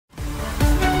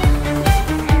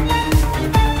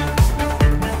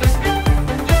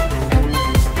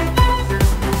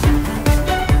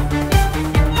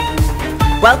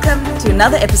to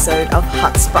another episode of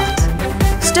Hotspot.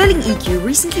 Sterling EQ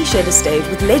recently shared a stage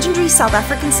with legendary South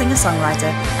African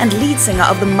singer-songwriter and lead singer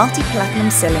of the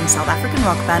multi-platinum selling South African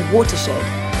rock band Watershed.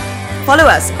 Follow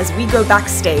us as we go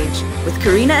backstage with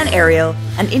Carina and Eriel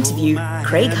and interview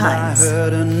Craig Hinds. I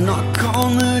heard a knock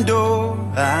on the door,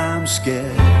 I'm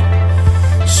scared.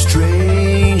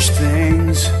 Strange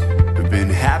things have been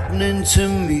happening to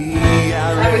me.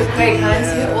 I'm with Craig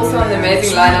Hinds here, also on the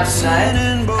amazing lineup tonight.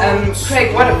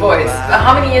 Craig, what a voice.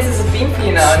 How many years has it been for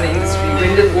you now in the industry?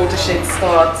 When did Watershed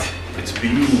start? It's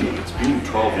been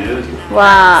 12 years.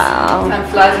 Wow. Time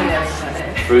flies when you're having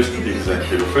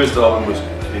fun. The first album was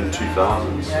in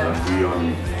 2000, so we are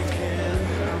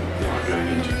going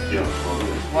into 12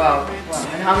 years. Wow.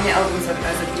 And how many albums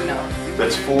has it been now?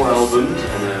 That's 4 albums,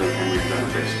 and we've done a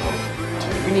best of.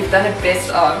 When you've done a best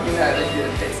of, you know that you're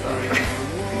the best of.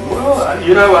 Well,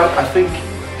 you know, I think,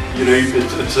 you know,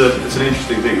 it's an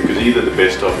interesting thing because either the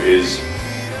best of is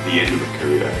the end of a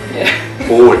career,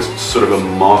 or it's sort of a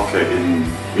marker in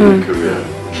a career.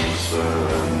 So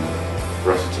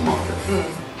for us, it's a marker.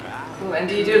 Cool. And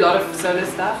do you do a lot of solo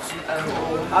stuff,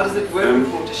 or how does it work with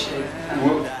Watershed?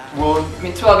 Well, I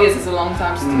mean, 12 years is a long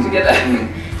time to stick together.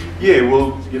 Yeah,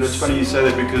 well, you know, it's funny you say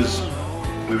that because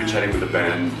we were chatting with the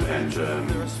band and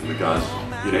the guys,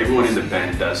 you know, everyone in the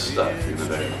band does stuff, you know,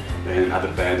 they in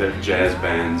other bands, they're jazz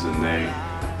bands, and they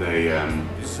have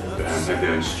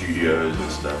their own studios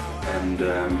and stuff, and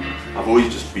I've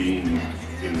always just been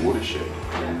in Watershed,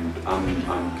 and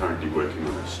I'm currently working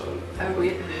on a solo. Oh,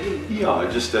 really? Yeah,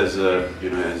 just as a, you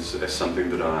know, as something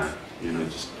that I, you know,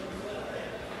 just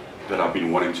that I've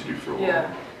been wanting to do for a while.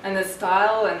 Yeah, and the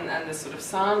style and the sort of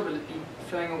sound, will it be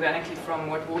flowing organically from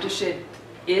what Watershed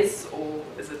is, or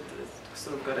is it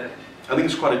sort of got a... I think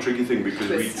it's quite a tricky thing because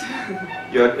twist.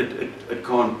 it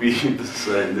can't be the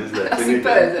same. There's that I thing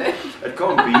suppose, again. It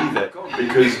can't be that,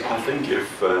 because I think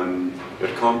if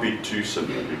it can't be too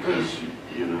similar, because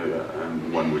you know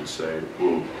one would say,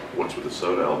 well, what's with a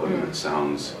solo album? And it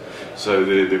sounds so.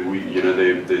 There's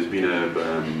been a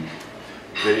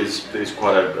there's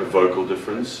quite a vocal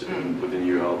difference with the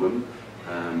new album.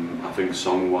 I think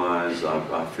song-wise,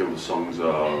 I feel the songs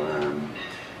are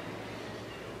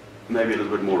maybe a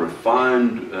little bit more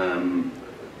refined, and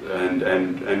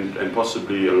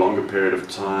possibly a longer period of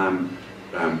time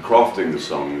crafting the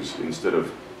songs instead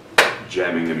of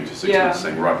jamming them into 6 months,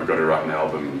 saying, right, we've got to write an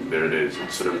album, there it is.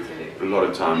 It's sort of a lot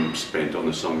of time spent on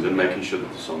the songs and making sure that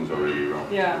the songs are really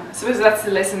right. Yeah, I suppose that's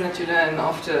the lesson that you learn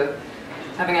after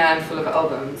having a handful of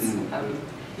albums.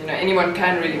 You know, anyone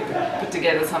can really put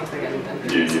together something and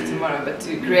release it tomorrow, but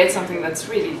to create something that's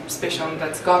really special and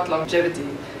that's got longevity,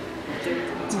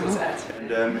 that's where it's at.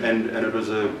 And it was,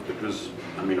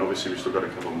 I mean, obviously we still got a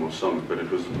couple more songs, but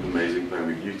it was amazing playing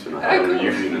with you tonight. How long have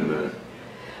you been in the...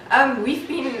 We've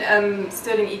been,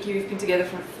 Sterling EQ, we've been together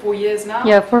for 4 years now.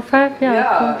 Yeah, 4 or 5,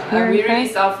 yeah. We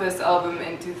released our first album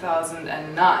in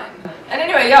 2009. And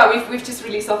anyway, yeah, we've just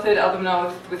released our 3rd album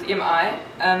now with MI.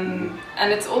 And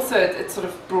it's also, it sort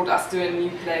of brought us to a new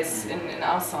place in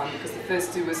our sound, because the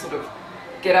first 2 were sort of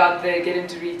get out there, get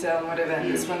into retail and whatever,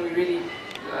 and this one we really,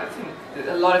 I think,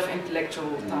 a lot of intellectual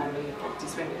time and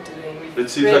practice went into it. And it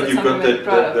seems like you've got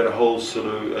that whole sort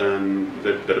of,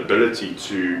 that ability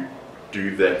to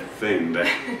do that thing, that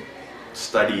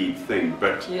studied thing,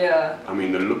 but I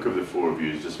mean the look of the 4 of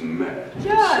you is just mad.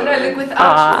 Yeah, so, no, look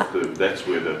without. That's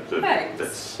where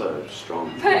that's so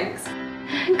strong. Thanks.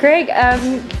 Greg,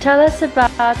 tell us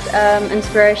about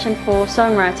inspiration for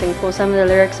songwriting, for some of the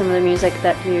lyrics, some of the music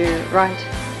that you write.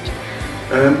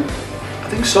 I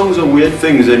think songs are weird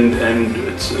things, and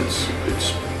it's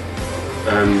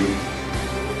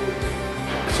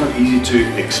not easy to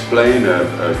explain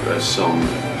a song.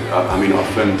 I mean,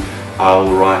 often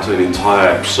I'll write an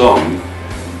entire song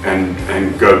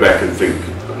and go back and think,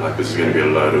 like, this is going to be a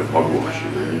load of hogwash.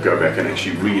 And you go back and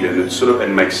actually read it, and it sort of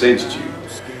makes sense to you.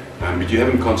 But you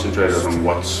haven't concentrated on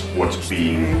what's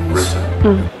being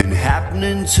written. Been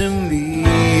happening to me.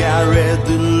 I read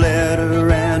the letter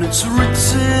and it's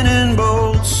written in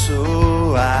bold,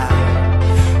 so I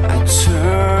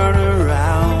turn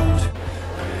around.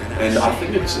 And I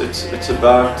think it's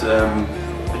about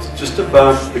it's just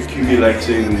about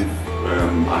accumulating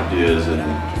ideas and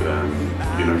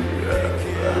you know,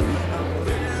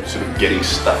 sort of getting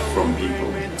stuff from people.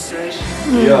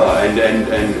 Yeah,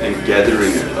 and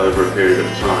gathering it over a period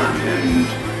of time, and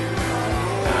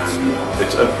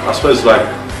it's I suppose like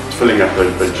filling up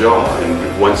a jar,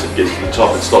 and once it gets to the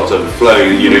top it starts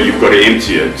overflowing, and you know you've got to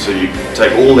empty it, so you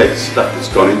take all that stuff that's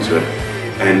gone into it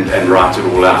and write it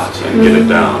all out and get it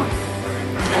down,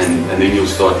 and then you'll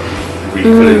start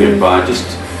refilling it by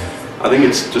just I think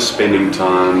it's just spending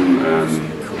time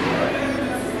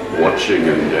watching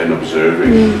and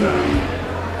observing,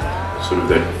 sort of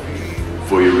that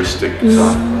voyeuristic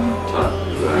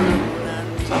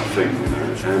type thing, you know.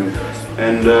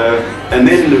 And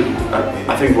then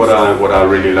I think what I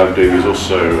really love doing is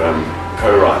also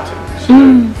co-writing. So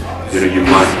you know,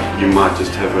 you might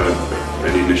just have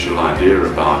an initial idea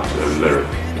about a lyric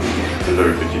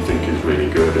that you think is really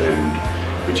good,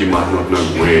 but you might not know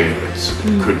where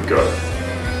it could go.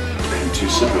 And to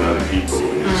sit with other people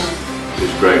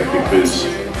is great, because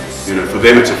you know, for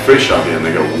them it's a fresh idea and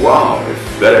they go, wow,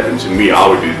 if that happened to me, I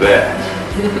would do that.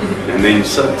 And then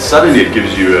suddenly it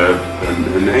gives you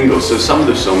an angle. So some of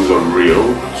the songs are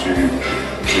real to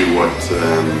what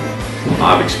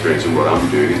I've experienced and what I'm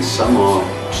doing, and some are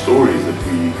stories that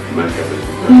we make up as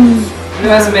we go. The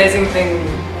most amazing thing,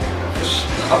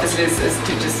 obviously, is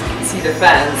to just see the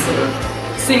fans sort of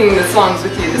singing the songs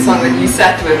with you, the song that you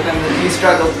sat with and that you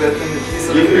struggled with and that you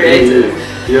sort of created.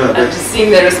 Yeah, and just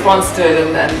seeing their response to it,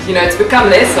 and you know, it's become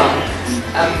their song.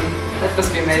 That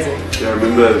must be amazing. Yeah, I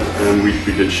remember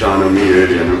we did Shine On Me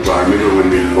earlier, and I remember when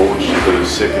we launched the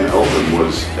second album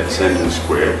was at Sandton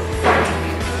Square.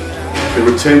 There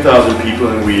were 10,000 people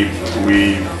and we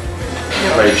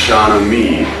played Shine On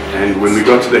Me, and when we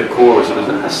got to that chorus it was,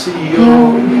 I see you,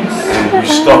 and we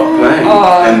stopped playing,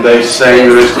 and they sang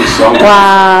the rest of the song.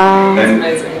 Wow.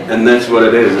 And that's what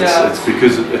it is. It's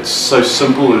because it's so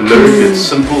simple. The lyric, it's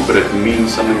simple, but it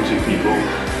means something to people,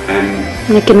 and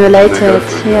you can relate to it.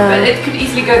 Yeah. But it could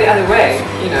easily go the other way.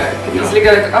 You know, it could easily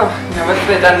go like, oh, you know, what's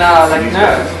they done now? Like,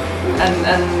 no. And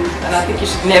I think you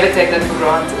should never take that for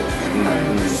granted.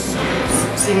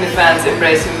 Seeing the fans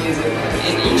embrace your music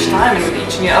in each time and with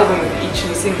each new album, with each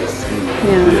new single.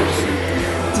 Yeah.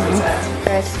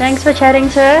 Great. Thanks for chatting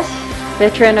to us,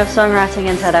 veteran of songwriting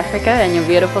in South Africa, and your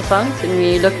beautiful songs, and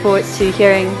we look forward to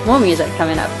hearing more music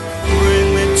coming up.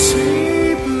 Bring me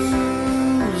tables,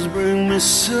 bring me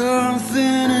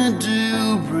something to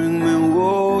do, bring me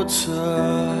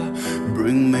water,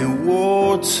 bring me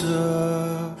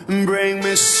water, bring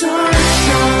me something.